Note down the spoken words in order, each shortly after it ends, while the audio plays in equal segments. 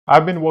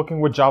I've been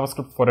working with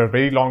JavaScript for a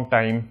very long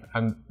time,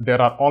 and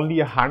there are only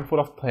a handful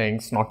of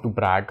things, not to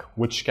brag,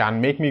 which can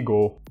make me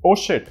go, oh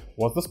shit,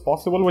 was this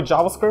possible with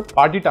JavaScript?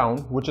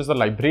 Partytown, which is a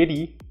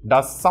library,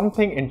 does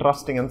something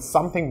interesting and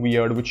something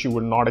weird which you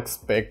would not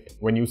expect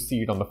when you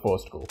see it on the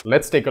first go.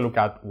 Let's take a look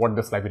at what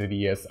this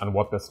library is and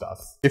what this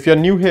does. If you're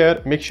new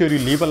here, make sure you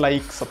leave a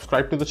like,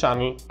 subscribe to the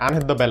channel, and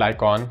hit the bell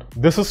icon.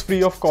 This is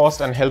free of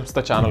cost and helps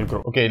the channel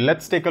grow. Okay,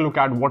 let's take a look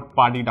at what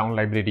Partytown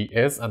library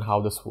is and how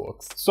this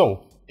works.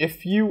 So,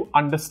 if you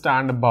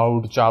understand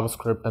about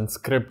JavaScript and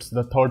scripts,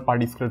 the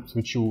third-party scripts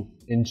which you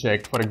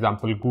inject, for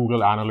example,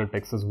 Google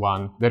Analytics is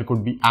one, there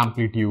could be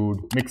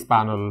Amplitude,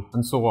 Mixpanel,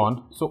 and so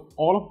on. So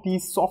all of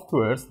these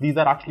softwares, these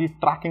are actually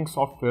tracking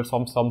softwares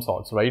of some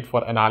sorts, right?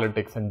 For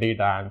analytics and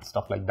data and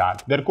stuff like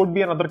that. There could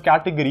be another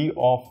category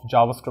of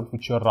JavaScript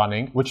which you're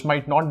running, which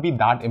might not be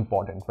that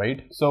important,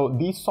 right? So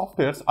these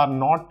softwares are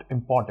not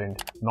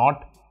important,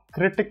 not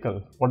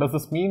critical. What does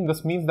this mean?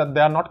 This means that they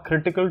are not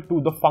critical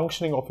to the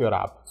functioning of your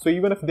app. So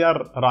even if they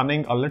are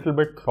running a little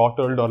bit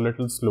throttled or a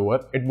little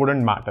slower, it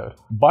wouldn't matter.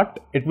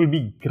 But it will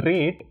be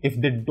great if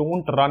they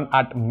don't run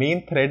at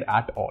main thread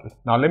at all.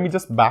 Now let me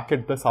just back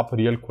this up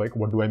real quick.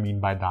 What do I mean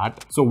by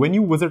that? So when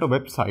you visit a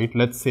website,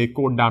 let's say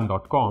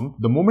codedamn.com,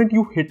 the moment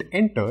you hit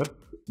enter,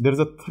 there is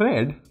a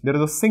thread, there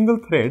is a single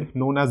thread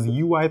known as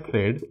UI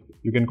thread.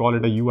 You can call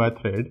it a UI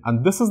thread.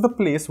 And this is the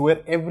place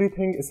where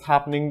everything is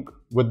happening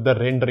with the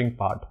rendering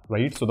part,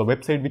 right? So the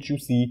website which you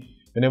see,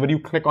 whenever you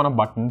click on a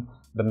button,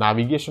 the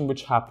navigation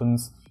which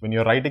happens, when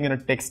you're writing in a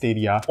text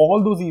area,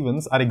 all those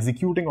events are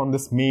executing on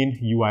this main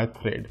UI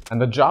thread.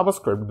 And the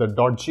JavaScript, the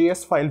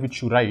 .js file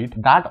which you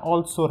write, that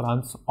also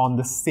runs on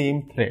the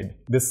same thread.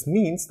 This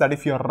means that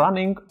if you're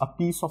running a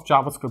piece of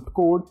JavaScript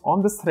code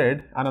on this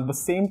thread, and at the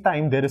same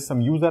time there is some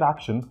user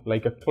action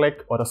like a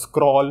click or a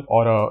scroll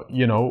or a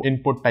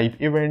input type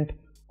event,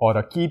 or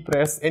a key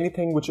press,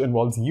 anything which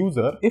involves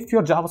user, if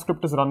your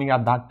JavaScript is running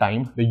at that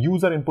time, the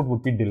user input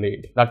would be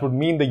delayed. That would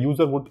mean the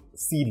user would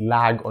see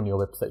lag on your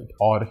website,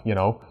 or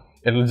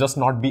it'll just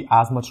not be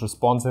as much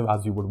responsive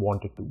as you would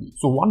want it to be.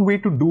 So one way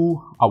to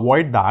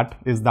avoid that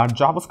is that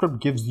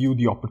JavaScript gives you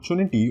the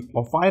opportunity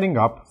of firing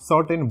up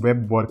certain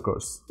web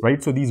workers,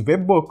 right? So these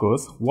web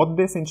workers, what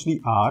they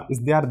essentially are is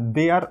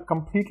they are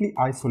completely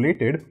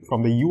isolated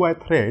from the UI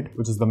thread,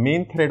 which is the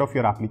main thread of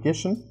your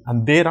application,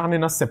 and they run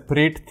in a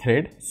separate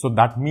thread. So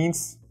that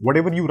means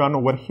whatever you run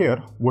over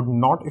here would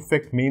not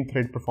affect main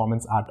thread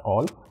performance at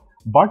all.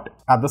 But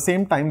at the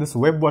same time, this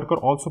web worker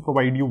also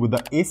provides you with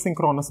the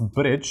asynchronous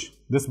bridge.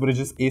 This bridge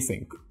is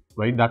async,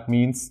 right? That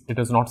means it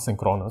is not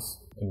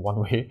synchronous in one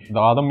way. The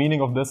other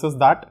meaning of this is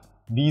that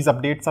these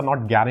updates are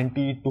not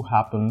guaranteed to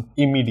happen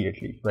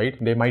immediately, right?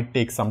 They might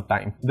take some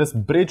time. This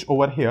bridge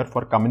over here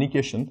for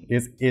communication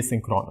is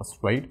asynchronous,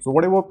 right? So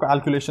whatever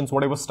calculations,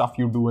 whatever stuff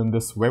you do in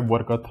this web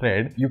worker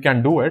thread, you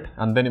can do it.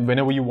 And then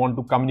whenever you want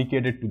to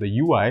communicate it to the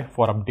UI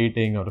for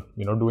updating or,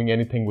 doing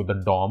anything with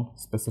the DOM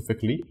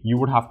specifically, you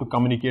would have to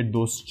communicate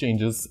those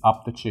changes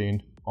up the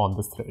chain on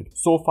this thread.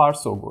 So far,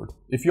 so good.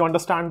 If you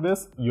understand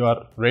this, you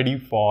are ready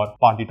for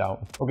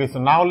Partytown. Okay, so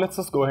now let's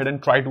just go ahead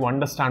and try to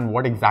understand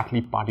what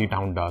exactly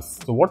Partytown does.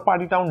 So what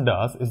Partytown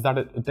does is that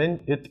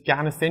it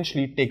can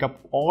essentially take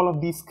up all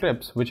of these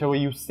scripts, whichever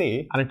you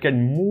say, and it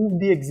can move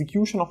the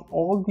execution of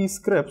all these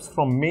scripts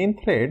from main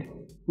thread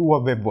to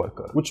a web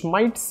worker, which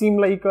might seem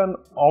like an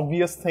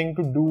obvious thing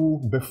to do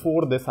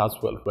before this as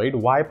well, right?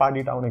 Why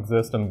Partytown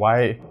exists and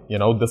why,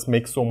 this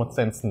makes so much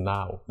sense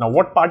now. Now,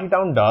 what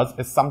Partytown does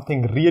is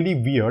something really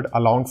weird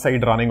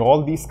alongside running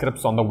all these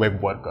scripts on the web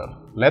worker.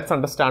 Let's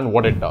understand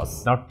what it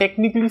does. Now,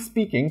 technically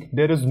speaking,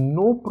 there is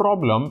no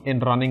problem in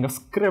running a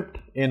script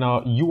in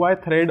a UI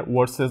thread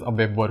versus a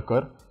web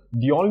worker.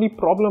 The only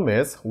problem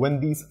is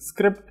when these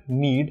scripts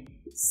need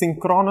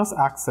synchronous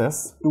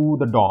access to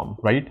the DOM,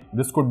 right?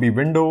 This could be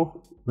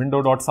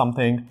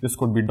window.something, this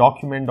could be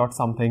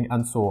document.something,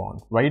 and so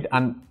on, right?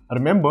 And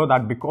remember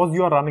that because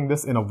you are running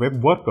this in a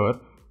web worker,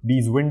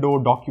 these window,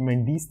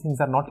 document, these things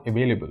are not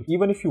available.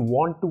 Even if you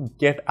want to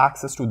get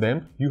access to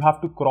them, you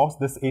have to cross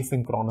this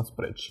asynchronous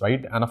bridge,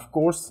 right? And of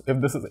course, if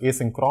this is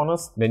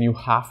asynchronous, then you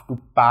have to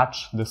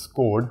patch this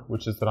code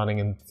which is running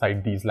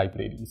inside these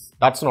libraries.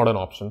 That's not an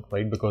option,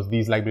 right? Because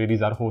these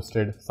libraries are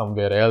hosted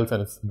somewhere else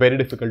and it's very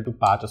difficult to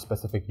patch a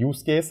specific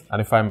use case. And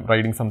if I'm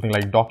writing something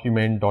like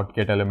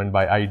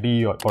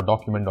document.getElementById or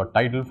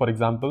document.title, for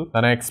example,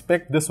 then I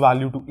expect this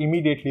value to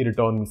immediately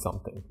return me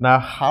something. Now,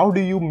 how do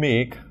you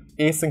make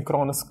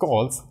asynchronous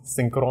calls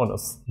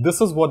synchronous? This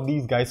is what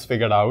these guys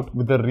figured out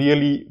with a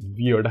really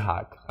weird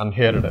hack, and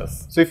here it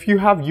is. So if you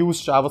have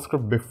used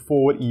JavaScript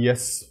before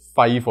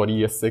ES5 or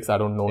ES6, I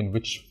don't know in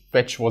which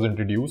fetch was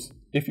introduced.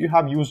 If you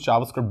have used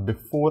JavaScript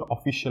before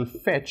official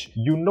fetch,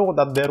 you know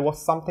that there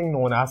was something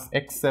known as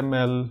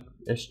XML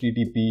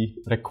HTTP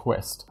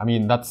request. I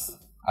mean,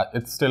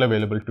 it's still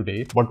available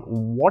today, but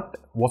what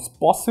was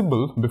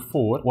possible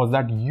before was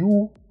that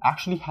you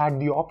actually had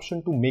the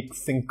option to make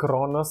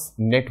synchronous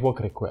network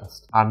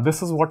requests, and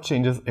this is what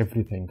changes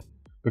everything,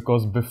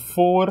 because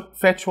before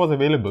fetch was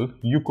available,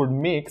 you could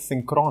make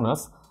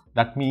synchronous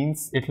That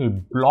means it will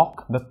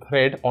block the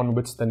thread on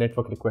which the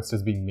network request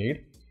is being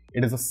made.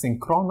 It is a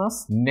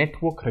synchronous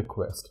network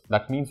request.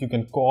 That means you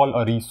can call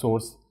a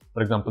resource,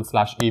 for example,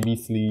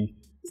 /abc/def,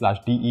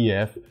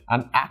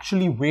 and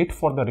actually wait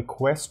for the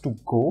request to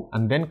go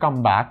and then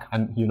come back,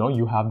 and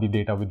you have the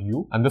data with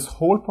you. And this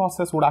whole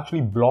process would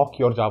actually block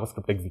your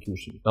JavaScript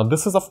execution. Now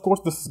this is, of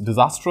course, this is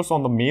disastrous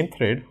on the main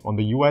thread, on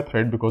the UI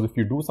thread, because if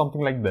you do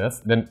something like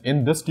this, then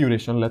in this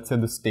duration, let's say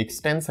this takes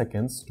 10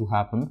 seconds to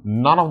happen,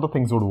 none of the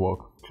things would work.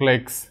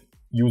 Clicks,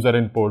 user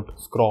input,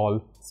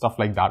 scroll, stuff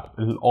like that.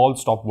 It will all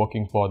stop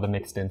working for the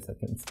next 10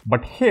 seconds.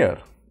 But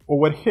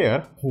over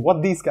here,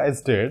 what these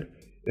guys did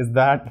is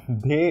that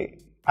they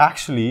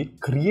actually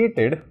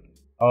created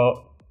a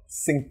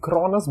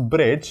synchronous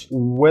bridge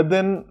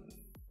within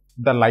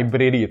the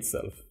library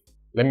itself.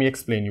 Let me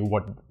explain you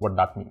what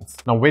that means.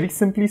 Now, very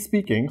simply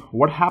speaking,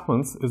 what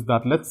happens is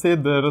that let's say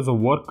there is a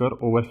worker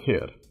over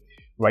here,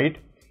 right?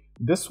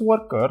 This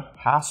worker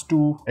has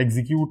to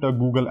execute a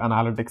Google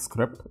Analytics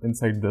script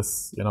inside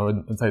this,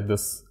 inside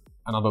this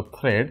another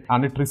thread,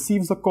 and it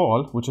receives a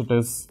call which it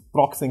is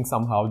proxying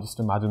somehow. Just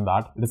imagine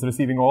that it is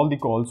receiving all the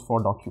calls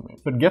for document.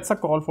 So it gets a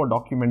call for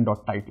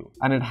document.title,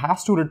 and it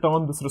has to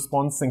return this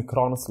response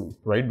synchronously,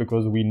 right?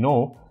 Because we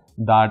know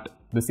that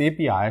this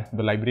API,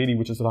 the library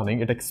which is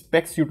running, it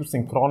expects you to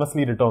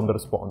synchronously return the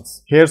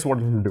response. Here's what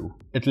it will do.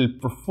 It will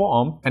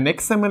perform an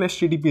XML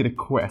HTTP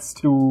request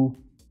to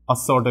a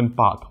certain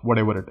path,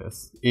 whatever it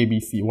is,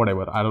 ABC,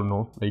 whatever, I don't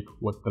know, like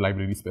what the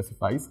library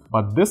specifies.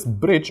 But this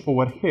bridge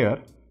over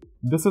here,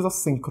 this is a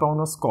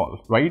synchronous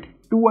call, right,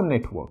 to a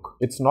network.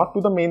 It's not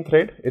to the main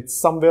thread, it's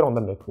somewhere on the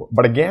network.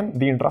 But again,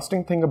 the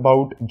interesting thing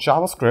about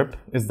JavaScript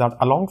is that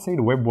alongside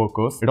web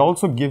workers, it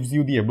also gives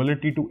you the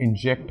ability to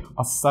inject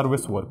a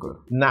service worker.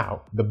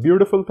 Now, the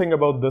beautiful thing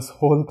about this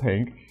whole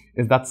thing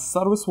is that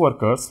service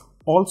workers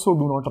also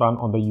do not run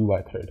on the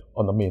UI thread,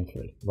 on the main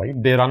thread, right?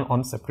 They run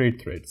on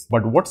separate threads.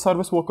 But what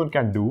service worker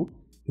can do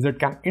is it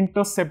can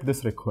intercept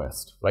this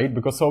request, right?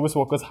 Because service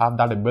workers have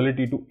that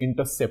ability to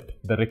intercept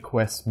the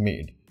request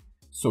made.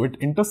 So it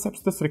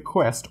intercepts this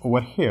request over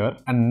here,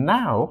 and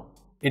now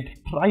it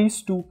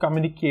tries to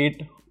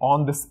communicate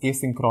on this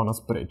asynchronous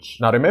bridge.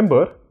 Now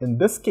remember, in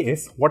this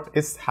case, what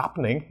is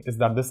happening is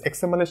that this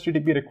XML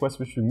HTTP request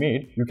which we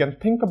made, you can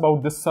think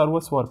about this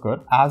service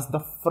worker as the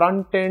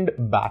front-end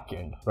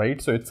backend,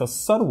 right? So it's a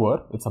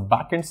server, it's a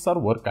backend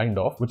server kind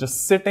of, which is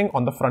sitting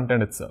on the front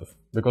end itself,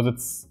 because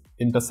it's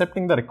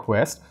intercepting the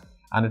request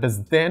and it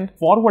is then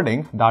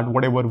forwarding that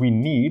whatever we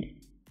need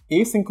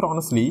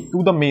asynchronously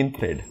to the main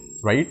thread,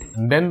 right?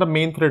 And then the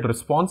main thread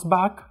responds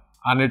back,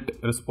 and it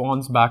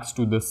responds back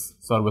to this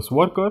service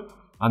worker,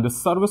 and the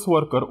service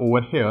worker over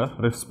here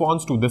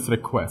responds to this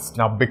request.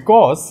 Now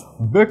because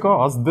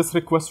this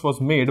request was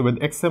made with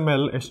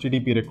XML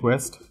HTTP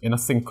request in a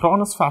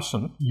synchronous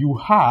fashion, you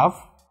have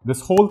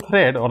this whole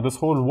thread or this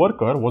whole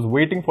worker was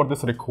waiting for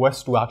this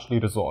request to actually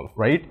resolve,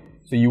 right?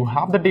 So you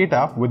have the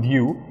data with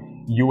you,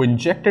 you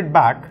inject it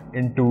back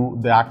into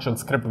the actual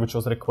script which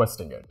was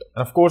requesting it.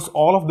 And of course,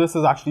 all of this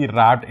is actually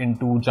wrapped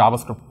into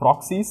JavaScript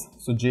proxies,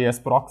 so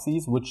JS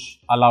proxies, which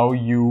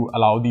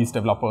allow these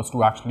developers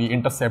to actually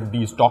intercept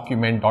these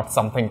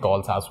document.something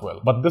calls as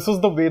well. But this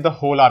is the way the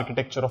whole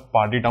architecture of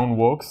Partytown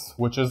works,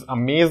 which is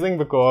amazing,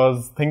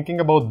 because thinking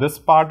about this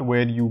part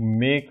where you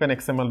make an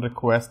XML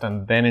request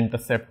and then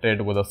intercept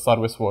it with a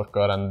service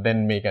worker and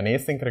then make an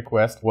async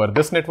request, where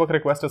this network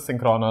request is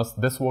synchronous,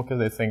 this work is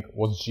async,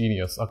 was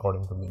genius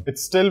according to me.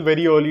 It's still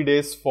very early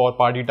days for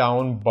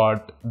Partytown,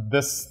 but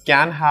this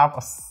can have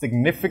a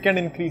significant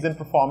increase in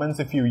performance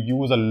if you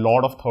use a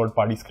lot of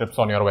third-party scripts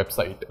on your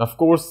website. Of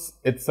course,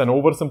 it's an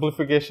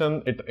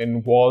oversimplification. It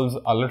involves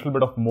a little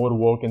bit of more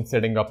work in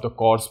setting up the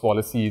CORS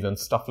policies and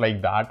stuff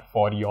like that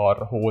for your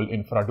whole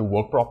infra to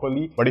work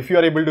properly. But if you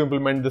are able to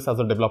implement this as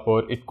a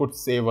developer, it could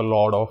save a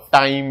lot of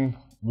time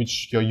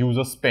which your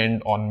users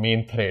spend on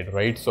main thread,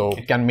 right? So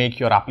it can make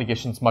your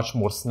applications much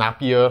more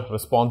snappier,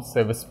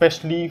 responsive,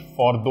 especially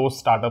for those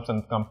startups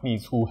and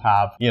companies who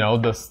have,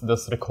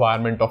 this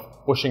requirement of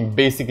pushing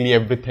basically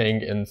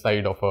everything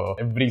inside of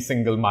every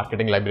single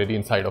marketing library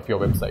inside of your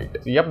website.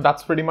 So yep,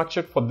 that's pretty much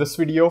it for this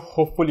video.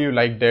 Hopefully you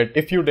liked it.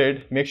 If you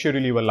did, make sure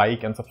you leave a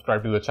like and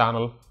subscribe to the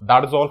channel.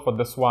 That is all for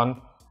this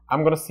one.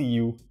 I'm gonna see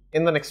you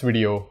in the next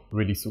video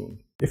really soon.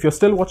 If you're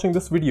still watching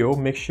this video,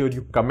 make sure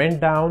you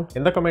comment down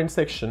in the comment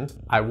section,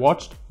 I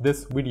watched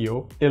this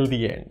video till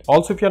the end.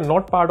 Also, if you're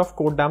not part of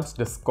CodeDamm's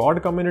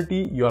Discord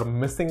community, you're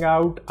missing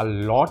out a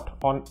lot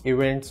on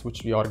events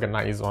which we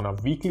organize on a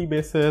weekly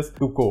basis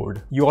to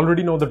code. You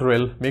already know the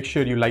drill. Make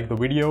sure you like the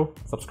video,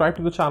 subscribe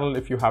to the channel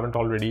if you haven't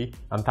already,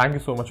 and thank you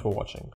so much for watching.